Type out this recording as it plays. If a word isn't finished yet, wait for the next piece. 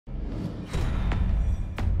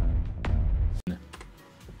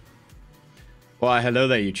Why, hello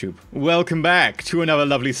there, YouTube. Welcome back to another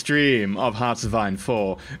lovely stream of Hearts of Iron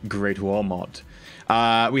 4 Great War Mod.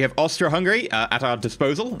 We have Austria Hungary at our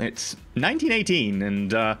disposal. It's 1918, and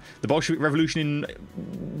the Bolshevik Revolution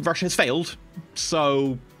in Russia has failed.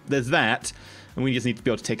 So there's that, and we just need to be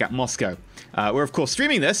able to take out Moscow. We're, of course,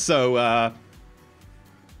 streaming this, so I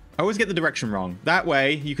always get the direction wrong. That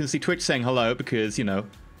way, you can see Twitch saying hello, because, you know,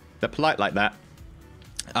 they're polite like that.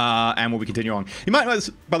 And we'll continue on. You might notice,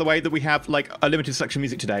 by the way, that we have like a limited selection of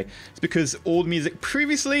music today. It's because all the music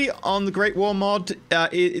previously on the Great War mod,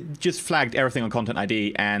 it just flagged everything on Content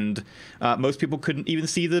ID, and most people couldn't even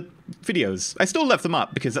see the videos. I still left them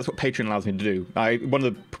up because that's what Patreon allows me to do. One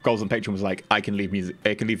of the goals on Patreon was like, I can leave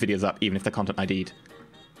videos up even if they're Content ID'd,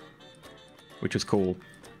 which was cool.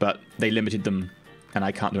 But they limited them, and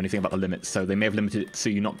I can't do anything about the limits. So they may have limited it so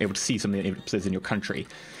you're not able to see some of the episodes in your country.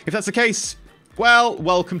 If that's the case, well,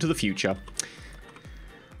 welcome to the future.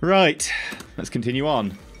 Right, let's continue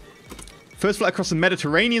on. First flight across the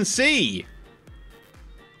Mediterranean Sea.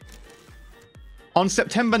 On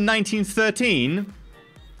September 1913.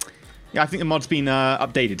 Yeah, I think the mod's been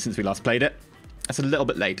updated since we last played it. That's a little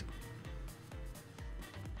bit late.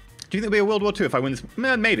 Do you think there'll be a World War II if I win this?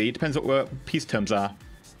 Maybe, it depends what peace terms are.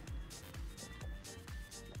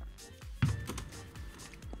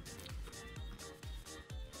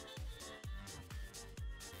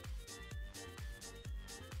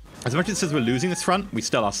 As much as it says we're losing this front, we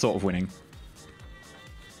still are sort of winning.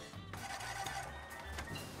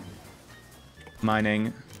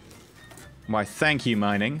 Mining. Why, thank you,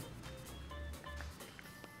 mining.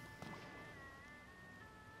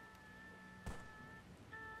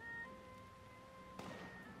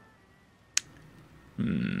 What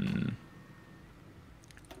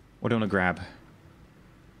do I want to grab?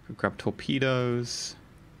 Grab torpedoes.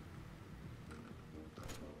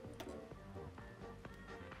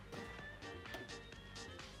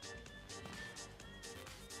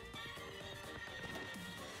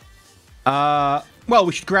 Well,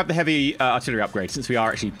 we should grab the heavy artillery upgrade, since we are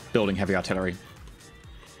actually building heavy artillery.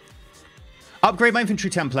 Upgrade my infantry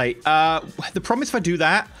template. The problem is if I do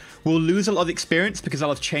that, we'll lose a lot of experience because I'll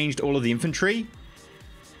have changed all of the infantry.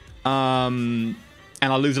 And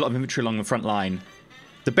I'll lose a lot of infantry along the front line.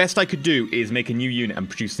 The best I could do is make a new unit and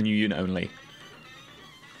produce the new unit only.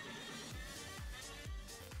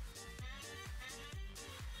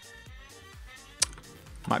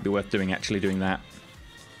 Might be worth doing, actually, doing that.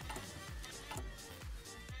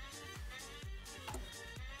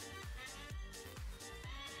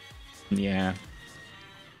 Yeah.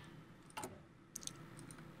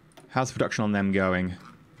 How's the production on them going?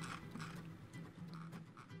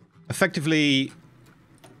 Effectively,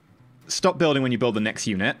 stop building when you build the next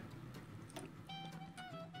unit.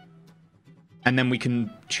 And then we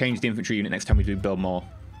can change the infantry unit next time we do build more.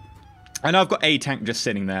 I know I've got a tank just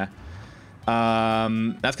sitting there. That's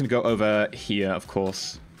going to go over here, of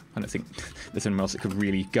course. I don't think there's anywhere else it could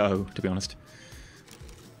really go, to be honest.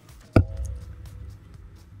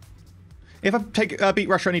 If I beat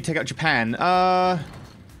Russia, I need to take out Japan.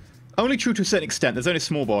 Only true to a certain extent. There's only a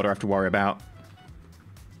small border I have to worry about.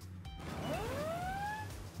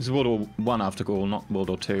 This is World War I after all, not World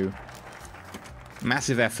War II.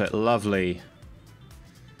 Massive effort. Lovely.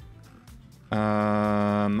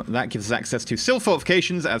 That gives us access to Sill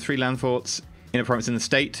fortifications at 3 land forts in a province in the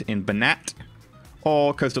state, in Banat,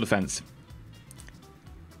 or coastal defense.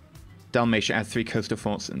 Dalmatia adds 3 coastal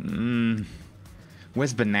forts.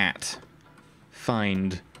 Where's Banat?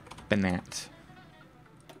 Find Banat.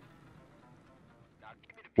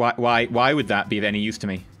 Why would that be of any use to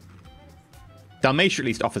me? Dalmatia at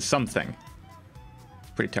least offers something. It's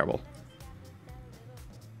pretty terrible.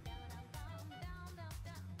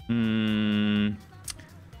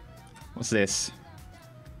 What's this?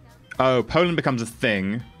 Oh, Poland becomes a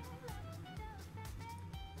thing.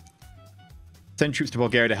 Send troops to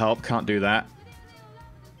Bulgaria to help. Can't do that.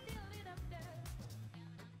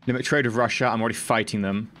 Limit trade with Russia. I'm already fighting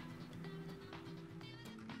them.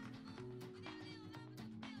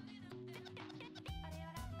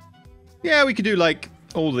 Yeah, we could do, like,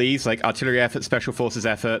 all these, like artillery effort, special forces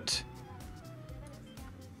effort.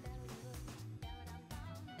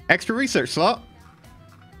 Extra research slot.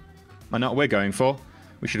 I know what we're going for.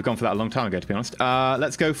 We should have gone for that a long time ago, to be honest.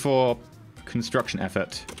 Let's go for construction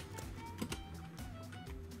effort.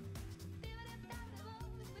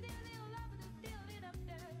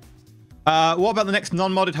 What about the next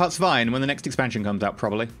non-modded Hearts of Iron when the next expansion comes out,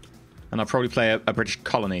 probably? And I'll probably play a British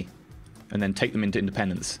colony and then take them into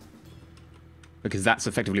independence. Because that's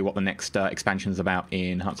effectively what the next expansion is about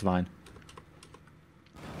in Hearts of Iron.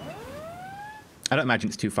 I don't imagine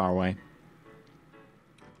it's too far away.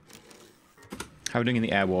 How are we doing in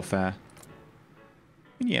the air warfare?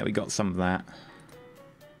 Yeah, we got some of that.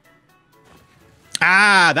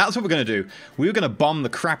 Ah, that's what we're going to do. We were going to bomb the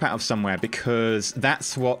crap out of somewhere because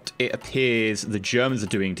that's what it appears the Germans are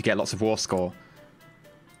doing to get lots of war score.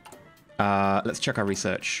 Let's check our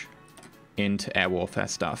research into air warfare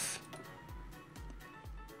stuff.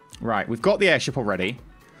 Right, we've got the airship already.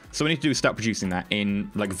 So what we need to do is start producing that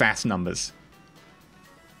in, like, vast numbers.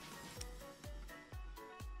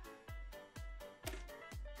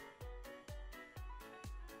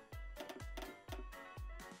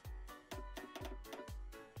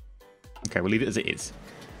 Okay, we'll leave it as it is.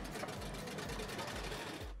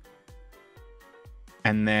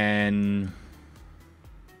 And then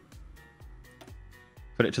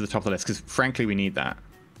put it to the top of the list, because frankly, we need that.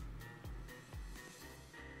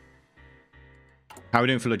 How are we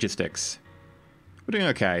doing for logistics? We're doing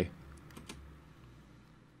okay.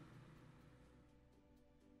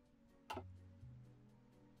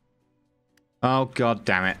 Oh, god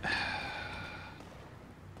damn it.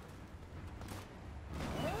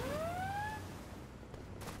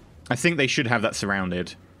 I think they should have that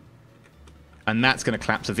surrounded. And that's going to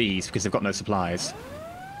collapse of ease because they've got no supplies.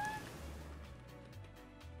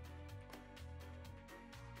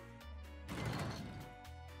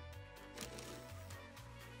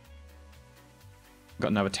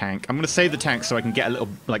 Got another tank. I'm going to save the tank so I can get a little,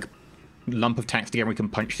 like, lump of tanks together and we can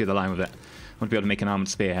punch through the line with it. I want to be able to make an armored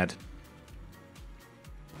spearhead.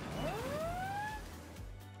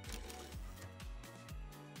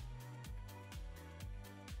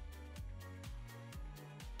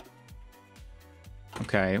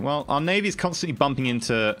 Okay, well, our Navy's constantly bumping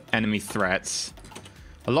into enemy threats.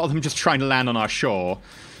 A lot of them just trying to land on our shore.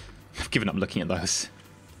 I've given up looking at those.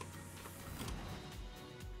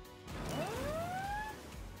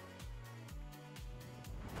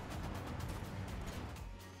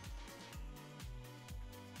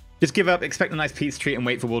 Just give up, expect a nice peace treaty, and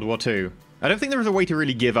wait for World War II. I don't think there is a way to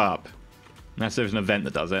really give up. Unless there's an event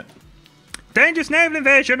that does it. Dangerous naval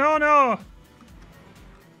invasion, oh no!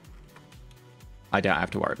 I doubt I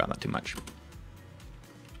have to worry about that too much.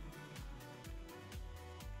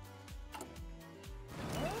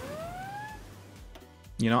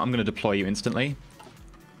 You know, I'm going to deploy you instantly.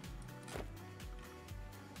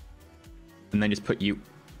 And then just put you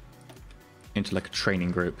into like a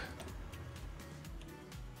training group.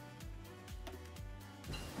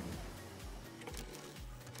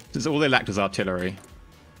 Because all they lacked was artillery.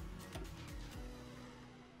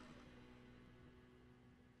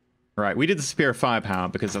 Right, we did the Spear of Firepower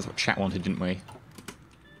because that's what chat wanted, didn't we?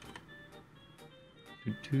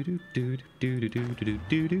 There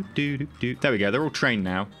we go, they're all trained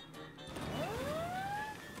now.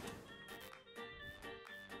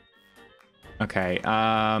 Okay,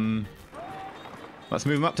 let's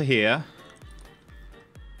move them up to here.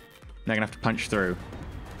 They're gonna have to punch through.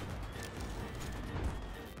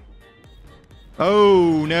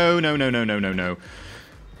 Oh, no, no, no, no, no, no, no.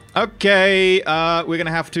 Okay, we're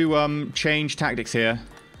gonna have to change tactics here.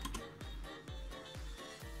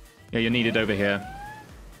 Yeah, you're needed over here.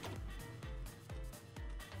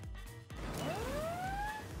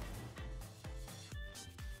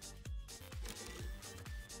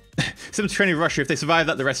 Someone's training Russia. If they survive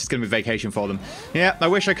that, the rest is gonna be vacation for them. Yeah, I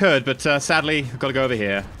wish I could, but sadly, I've got to go over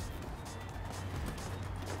here.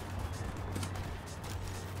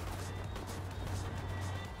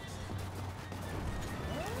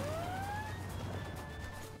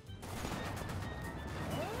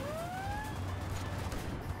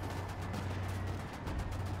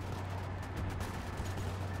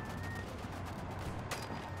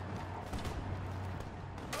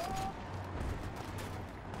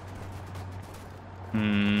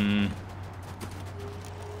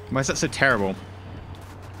 Why is that so terrible?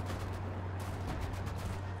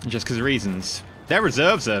 Just because of reasons. Their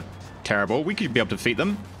reserves are terrible. We could be able to defeat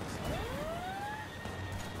them.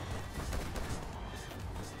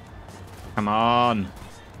 Come on.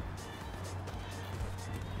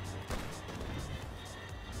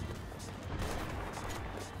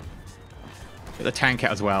 Get the tank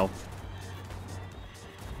out as well.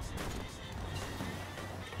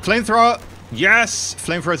 Flamethrower! Yes!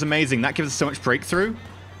 Flamethrower is amazing. That gives us so much breakthrough.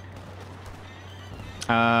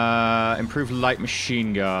 Improved light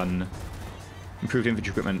machine gun. Improved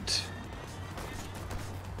infantry equipment.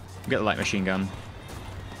 Get the light machine gun.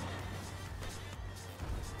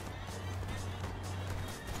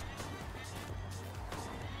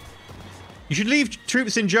 You should leave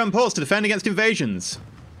troops in German ports to defend against invasions.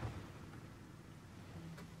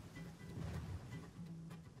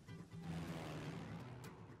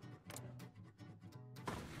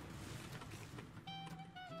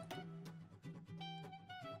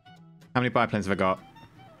 How many biplanes have I got?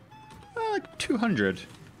 Like 200.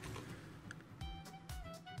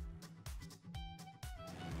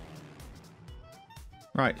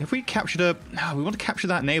 Right, have we captured a... No, we want to capture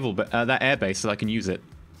that naval, but that airbase so I can use it.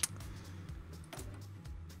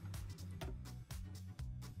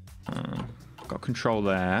 Got control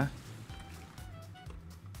there.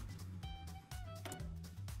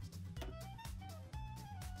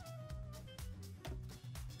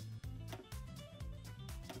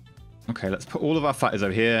 Okay, let's put all of our fighters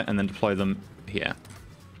over here and then deploy them here.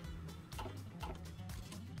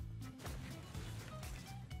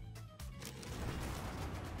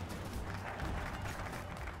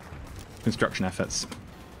 Construction efforts.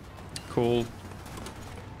 Cool.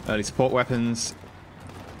 Early support weapons.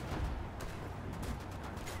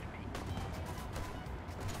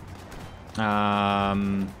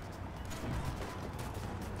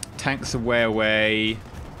 Tanks are way away.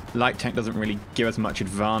 Light tank doesn't really give us much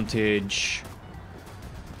advantage.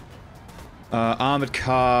 Armored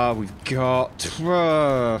car, we've got...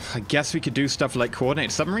 I guess we could do stuff like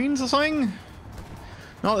coordinated submarines or something?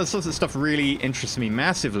 Not that sort of stuff really interests me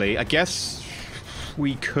massively. I guess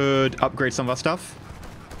we could upgrade some of our stuff.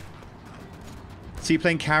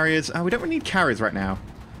 Seaplane carriers. Oh, we don't really need carriers right now.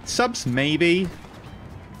 Subs, maybe.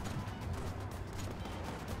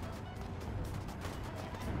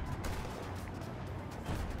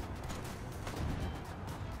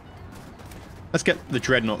 Let's get the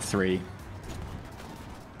Dreadnought 3.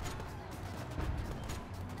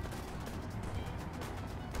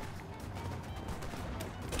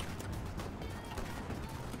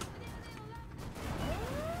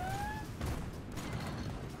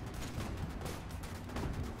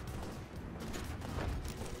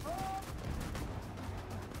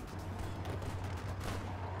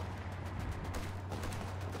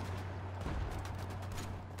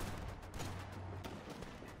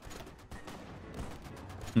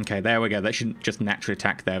 Okay, there we go. They shouldn't just naturally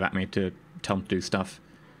attack there at me to tell them to do stuff.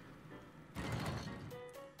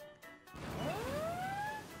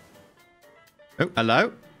 Oh,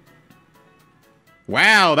 hello?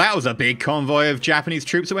 Wow, that was a big convoy of Japanese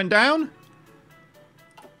troops that went down.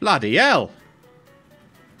 Bloody hell.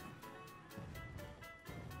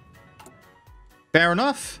 Fair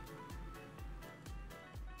enough.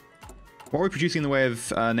 What are we producing in the way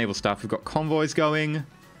of naval stuff? We've got convoys going.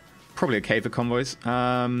 Probably okay for convoys.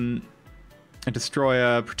 A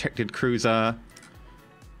destroyer, protected cruiser.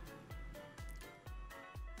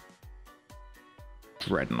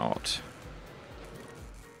 Dreadnought.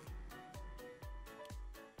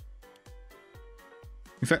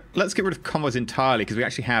 In fact, let's get rid of convoys entirely because we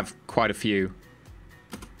actually have quite a few.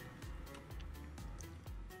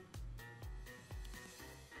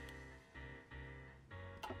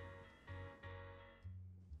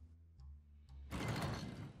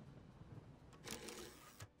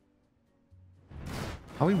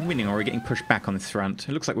 Are we winning or are we getting pushed back on this front?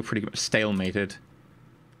 It looks like we're pretty much stalemated.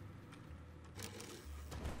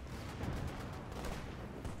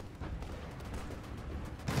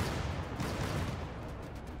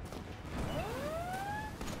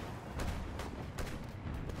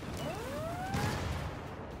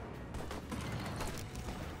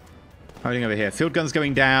 Hiding over here. Field gun's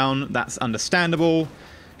going down. That's understandable.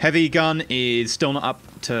 Heavy gun is still not up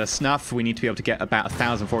to snuff. We need to be able to get about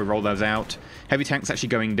 1,000 before we roll those out. Heavy tank's actually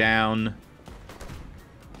going down.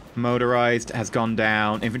 Motorized has gone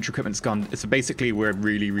down. Infantry equipment's gone. So basically, we're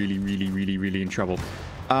really in trouble.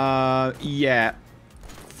 Yeah.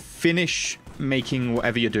 Finish making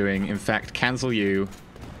whatever you're doing. In fact, cancel you.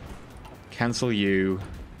 Cancel you.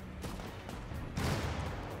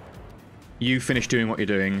 You finish doing what you're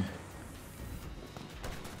doing.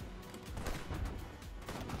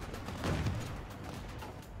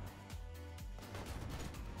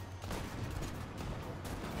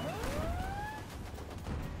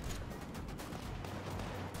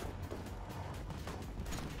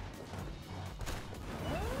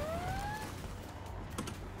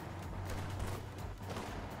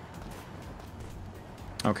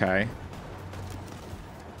 Okay.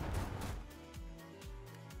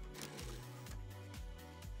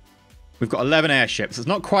 We've got 11 airships. It's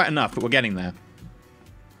not quite enough, but we're getting there.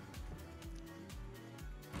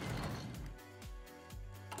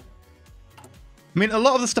 I mean, a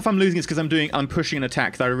lot of the stuff I'm losing is because I'm pushing an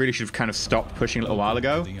attack that I really should have kind of stopped pushing a little while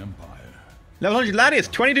ago. Level 100 Ladius,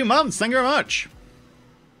 22 months. Thank you very much.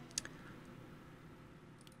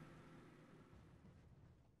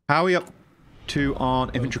 How are we up to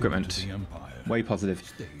on infantry equipment? Way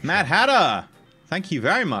positive. Mad Hatter, thank you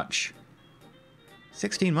very much.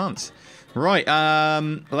 16 months. Right,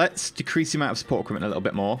 let's decrease the amount of support equipment a little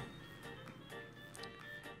bit more.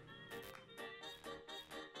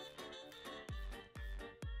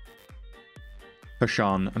 push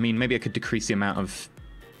on. I mean, maybe I could decrease the amount of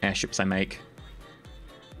airships I make.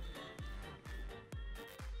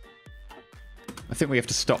 I think we have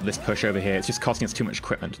to stop this push over here. It's just costing us too much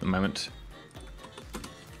equipment at the moment.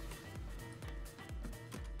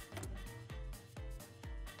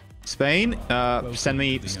 Spain, send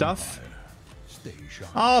me stuff.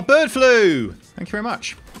 Ah, bird flu! Thank you very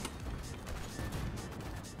much.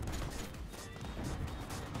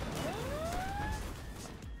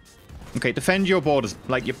 Okay, defend your borders,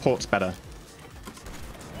 like your ports better.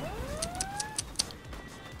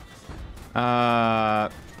 I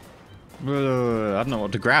don't know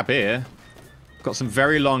what to grab here. Got some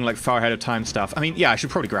very long, like, far ahead of time stuff. I mean, yeah, I should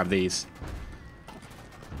probably grab these.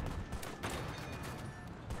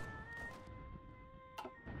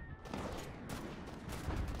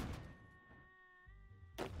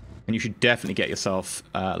 And you should definitely get yourself,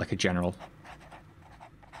 like, a general.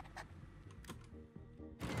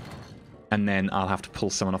 And then I'll have to pull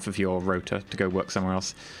someone off of your rota to go work somewhere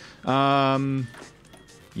else.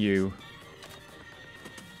 You.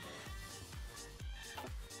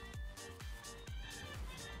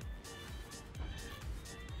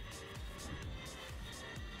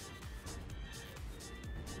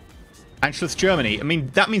 Anschluss Germany. I mean,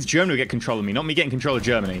 that means Germany will get control of me, not me getting control of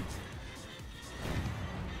Germany.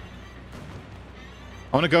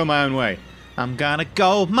 I want to go my own way. I'm gonna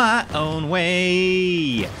go my own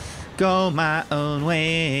way. Go my own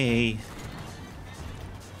way.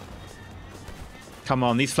 Come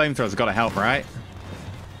on, these flamethrowers have got to help, right?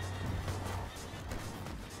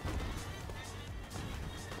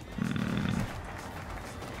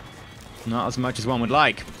 Not as much as one would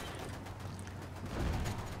like.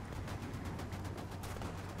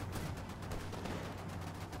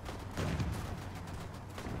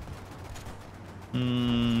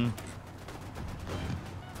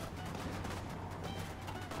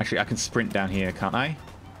 Actually, I can sprint down here, can't I?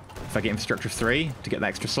 If I get infrastructure 3 to get the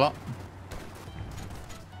extra slot.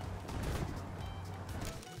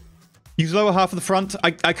 Use lower half of the front.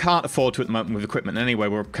 I can't afford to at the moment with equipment. Anyway,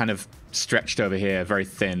 we're kind of stretched over here, very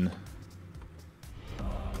thin.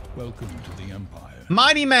 Welcome to the Empire.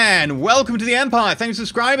 Mighty Man, welcome to the Empire. Thanks for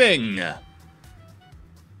subscribing.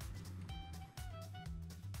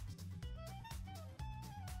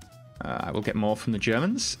 I will get more from the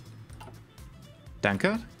Germans.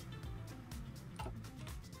 Danke.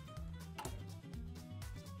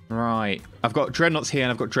 Right. I've got dreadnoughts here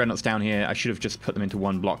and I've got dreadnoughts down here. I should have just put them into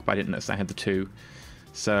one block, but I didn't notice I had the two.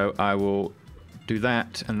 So I will do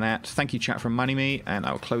that and that. Thank you, chat, for reminding me, and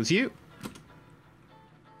I'll close you.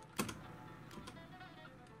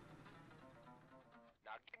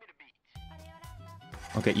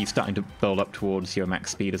 I'll get you starting to build up towards your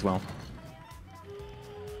max speed as well.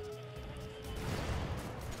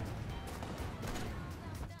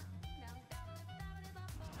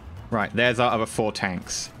 Right, there's our other 4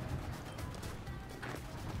 tanks.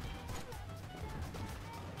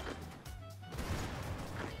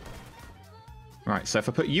 Right, so if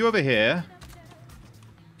I put you over here,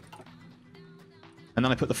 and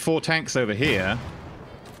then I put the 4 tanks over here,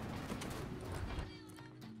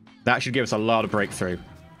 that should give us a lot of breakthrough.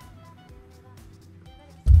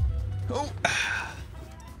 Oh.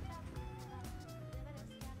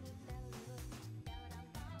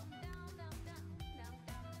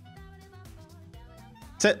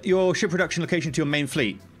 Set your ship production location to your main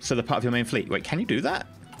fleet, so they're part of your main fleet. Wait, can you do that?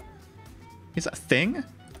 Is that a thing?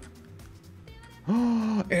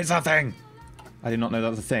 Oh, it's a thing! I did not know that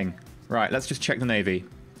was a thing. Right, let's just check the Navy.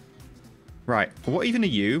 Right, what even are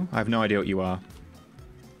you? I have no idea what you are.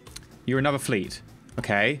 You're another fleet.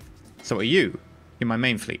 Okay. So what are you? You're my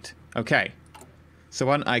main fleet. Okay. So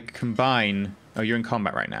why don't I combine... Oh, you're in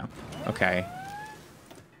combat right now. Okay.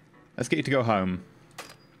 Let's get you to go home.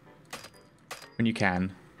 When you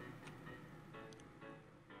can.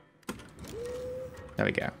 There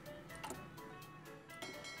we go.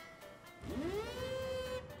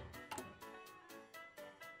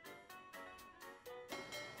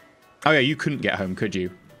 Oh yeah, you couldn't get home, could you?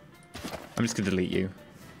 I'm just gonna delete you.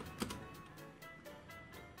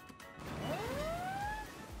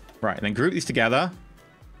 Right, then group these together.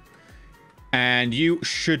 And you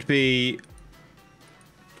should be...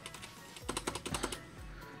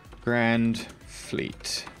 Grand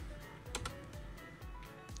Fleet.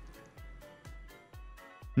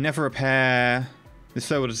 Never repair. This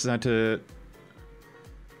flow will decide to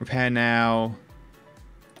repair now.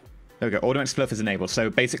 There we go. Automatic split up is enabled. So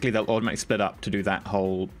basically they'll automatically split up to do that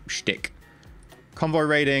whole shtick. Convoy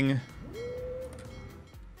raiding.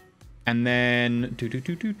 And then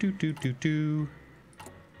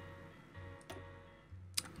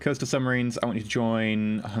Coastal submarines. I want you to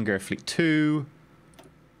join Hungary Fleet 2.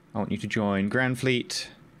 I want you to join Grand Fleet.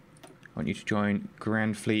 I want you to join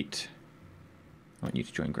Grand Fleet. I want you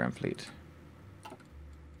to join Grand Fleet.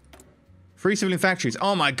 Free civilian factories.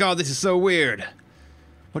 Oh my god, this is so weird.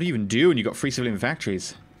 What do you even do when you got free civilian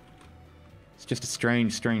factories? It's just a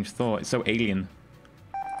strange, strange thought. It's so alien.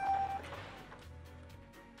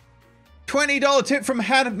 $20 tip from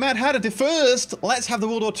Mad Hatter. First, let's have the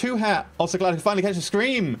World War II hat. Also glad I could finally catch a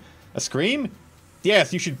scream. A scream?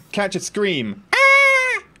 Yes, you should catch a scream.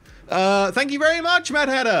 Ah! Thank you very much, Mad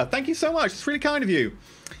Hatter. Thank you so much. It's really kind of you.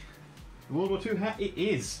 The World War II hat it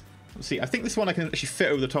is. Let's see, I think this one I can actually fit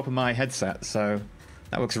over the top of my headset, so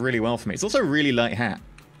that works really well for me. It's also a really light hat.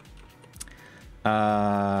 What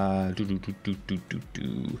else do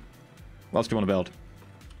you want to build?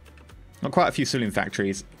 Not quite a few civilian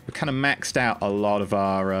factories. We've kind of maxed out a lot of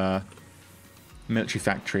our military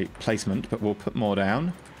factory placement, but we'll put more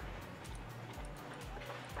down.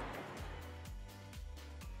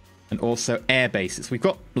 And also air bases. We've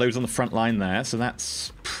got loads on the front line there, so that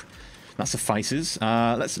suffices.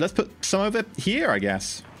 Let's put some over here, I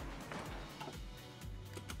guess.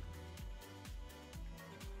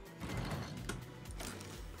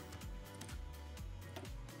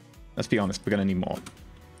 Let's be honest, we're going to need more.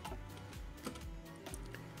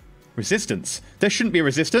 Resistance. There shouldn't be a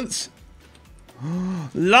resistance.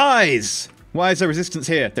 Lies! Why is there resistance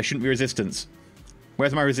here? There shouldn't be resistance.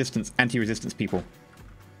 Where's my resistance? Anti-resistance people.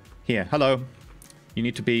 Here, hello. You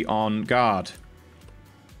need to be on guard.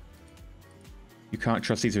 You can't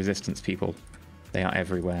trust these resistance people. They are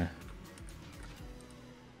everywhere.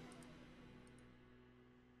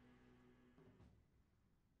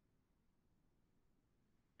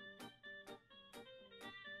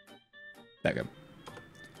 There we go.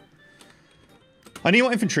 I need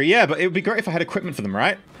more infantry, yeah, but it would be great if I had equipment for them,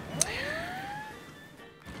 right?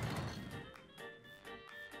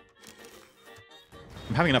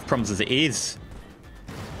 I'm having enough problems as it is.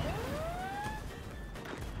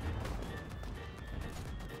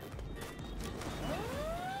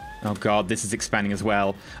 Oh god, this is expanding as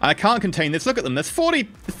well. I can't contain this. Look at them. There's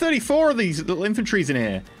 34 of these little infantries in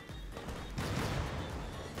here.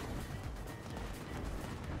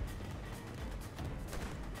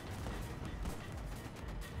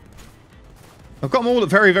 I've got them all at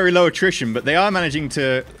very, very low attrition, but they are managing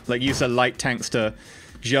to like use their light tanks to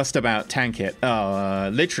just about tank it. Oh,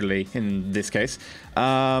 literally in this case.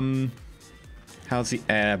 How's the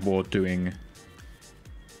air war doing?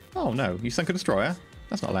 Oh no, you sunk a destroyer.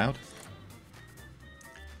 That's not allowed.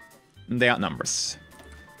 And they outnumber us.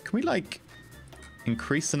 Can we like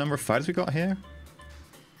increase the number of fighters we got here?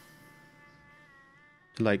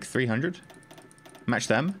 To like 300? Match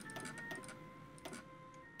them?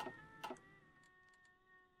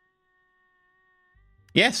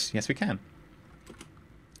 Yes, yes we can.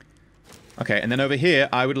 Okay, and then over here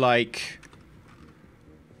I would like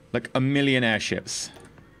 1,000,000 airships.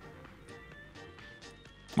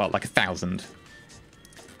 Well, like 1,000.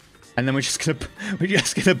 And then we're just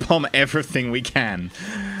gonna bomb everything we can.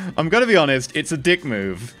 I'm gonna be honest, it's a dick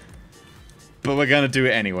move, but we're gonna do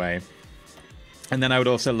it anyway. And then I would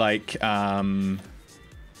also like, honestly,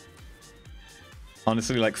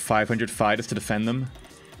 like 500 fighters to defend them.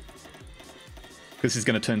 This is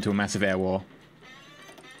going to turn into a massive air war.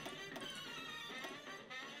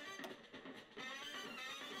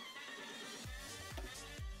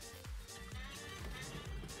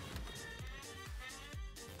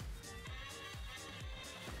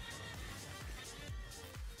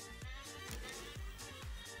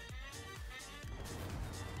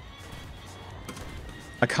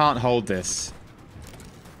 I can't hold this.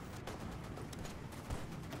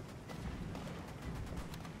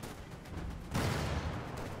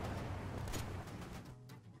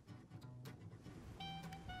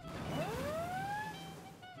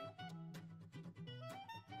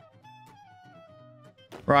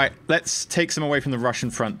 Right, let's take some away from the Russian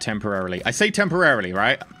front temporarily. I say temporarily,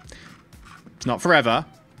 right? It's not forever.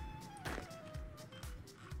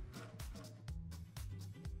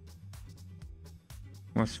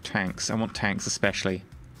 What's tanks? I want tanks especially.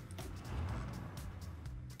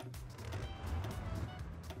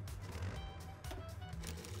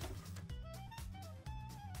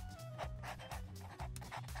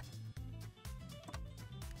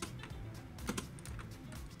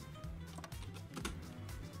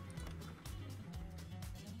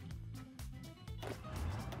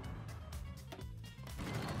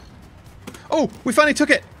 Oh, we finally took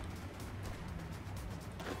it!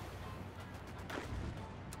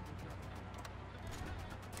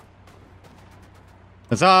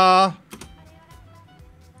 Huzzah!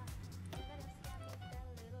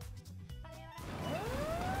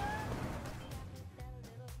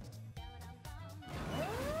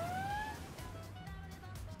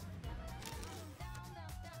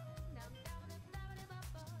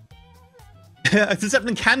 The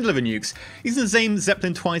Zeppelin can deliver nukes. Using the same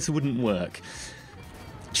Zeppelin twice wouldn't work.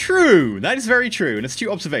 True! That is very true. An astute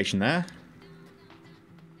observation there.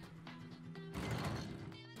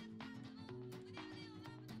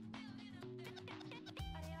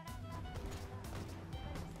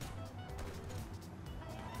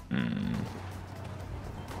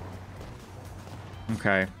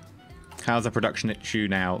 Okay. How's our production issue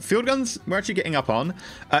now? Field guns, we're actually getting up on.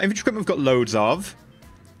 Infantry equipment we've got loads of.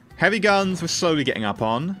 Heavy guns, we're slowly getting up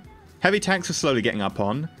on. Heavy tanks, we're slowly getting up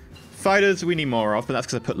on. Fighters, we need more of, but that's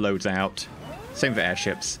because I put loads out. Same for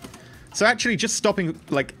airships. So actually, just stopping,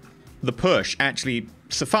 like, the push actually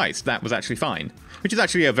sufficed. That was actually fine. Which is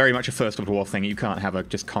actually very much a First World War thing. You can't have a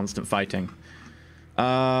just constant fighting.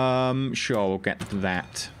 Sure, we'll get to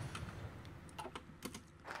that.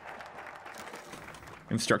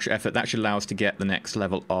 Infrastructure effort. That should allow us to get the next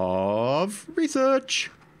level of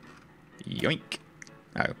research. Yoink.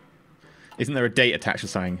 Oh. Isn't there a date attached or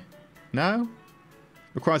something? No?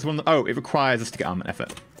 Requires one... Oh, it requires us to get armament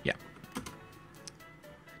effort. Yeah.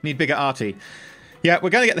 Need bigger arty. Yeah, we're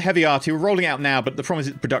going to get the heavy arty. We're rolling out now, but the problem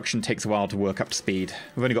is that production takes a while to work up to speed.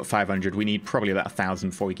 We've only got 500. We need probably about 1,000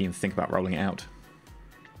 before we can even think about rolling it out.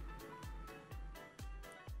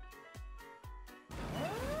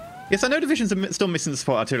 Yes, I know divisions are still missing the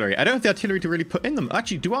support artillery. I don't have the artillery to really put in them.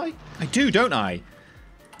 Actually, do I? I do, don't I?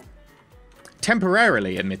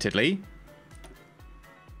 Temporarily, admittedly.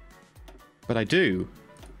 But I do.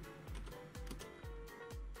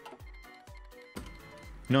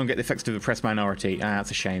 No one get the effects of the oppressed minority. Ah,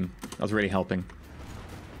 that's a shame. That was really helping.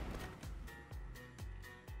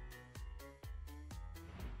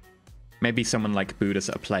 Maybe someone like booed us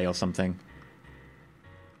at a play or something.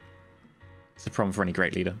 It's a problem for any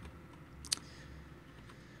great leader.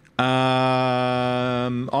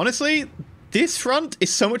 Honestly, this front is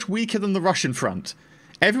so much weaker than the Russian front.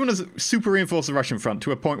 Everyone has super reinforced the Russian front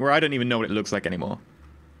to a point where I don't even know what it looks like anymore.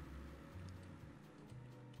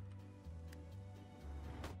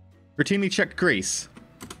 Routinely checked Greece.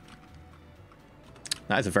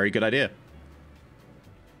 That is a very good idea.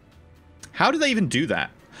 How do they even do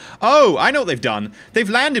that? Oh, I know what they've done. They've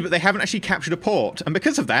landed, but they haven't actually captured a port. And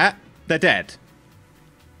because of that, they're dead.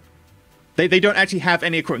 They don't actually have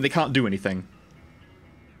any equipment. They can't do anything.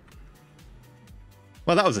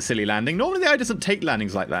 Well, that was a silly landing. Normally the AI doesn't take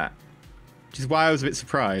landings like that. Which is why I was a bit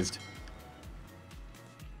surprised.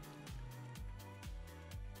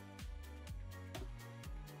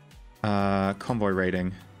 Convoy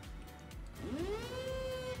raiding. I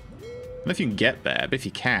don't know if you can get there, but if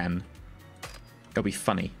you can, it'll be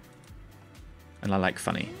funny. And I like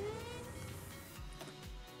funny.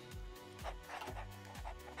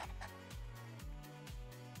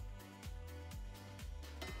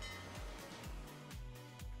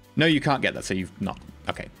 No, you can't get that, so you've not.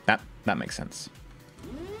 Okay, that makes sense.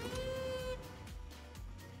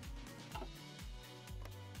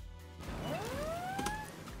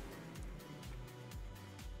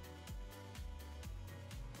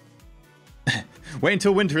 Wait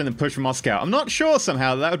until winter and then push for Moscow. I'm not sure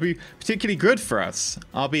somehow that would be particularly good for us.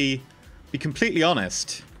 I'll be completely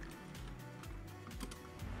honest.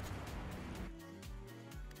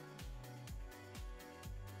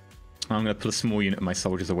 I'm going to put a small unit of my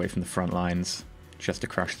soldiers away from the front lines, just to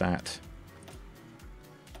crush that.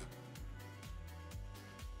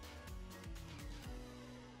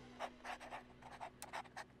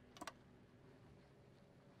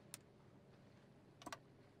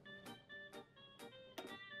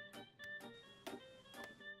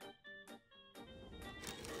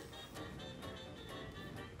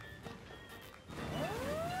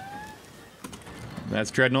 There's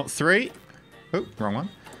Dreadnought 3. Oh, wrong one.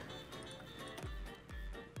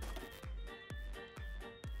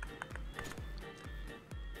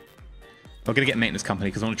 I'm going to get maintenance company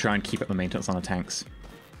because I want to try and keep up the maintenance on the tanks.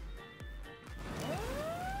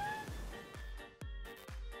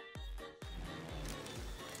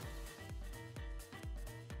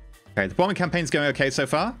 Okay, the bombing campaign's going okay so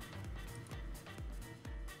far.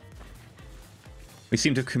 We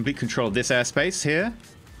seem to have complete control of this airspace here.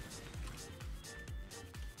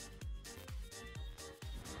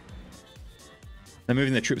 They're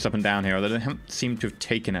moving their troops up and down here, although they haven't seemed to have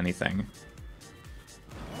taken anything.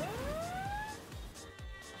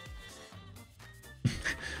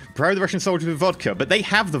 Bribe the Russian soldiers with vodka, but they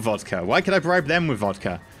have the vodka. Why could I bribe them with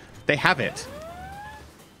vodka? They have it.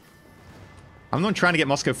 I'm not trying to get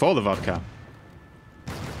Moscow for the vodka.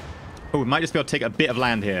 Oh, we might just be able to take a bit of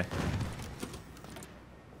land here.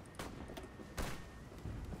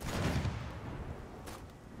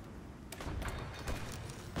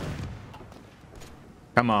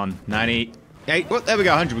 Come on, 98. Well, there we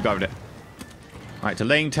go, 100 we got it. Alright,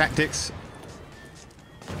 delaying tactics.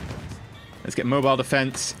 Let's get mobile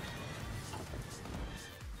defense.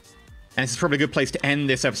 And this is probably a good place to end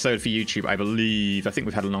this episode for YouTube, I believe. I think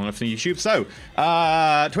we've had long enough on YouTube. So,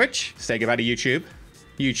 Twitch, say goodbye to YouTube.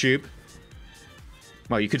 YouTube.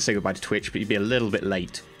 Well, you could say goodbye to Twitch, but you'd be a little bit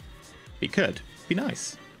late. You could. Be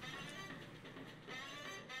nice.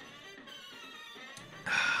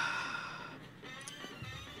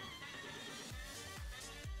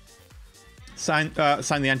 Sign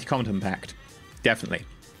the Anti-Combatant Pact. Definitely.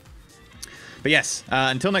 But yes,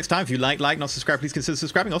 until next time, if you like, not subscribe, please consider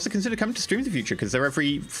subscribing. Also consider coming to stream in the future, because they're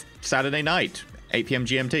every Saturday night, 8 p.m.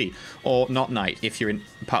 GMT. Or not night, if you're in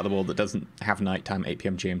part of the world that doesn't have nighttime, 8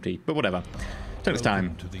 p.m. GMT. But whatever. Until next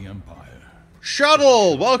time. To the Empire.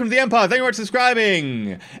 Shuttle! Welcome to the Empire. Thank you very much for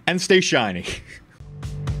subscribing. And stay shiny.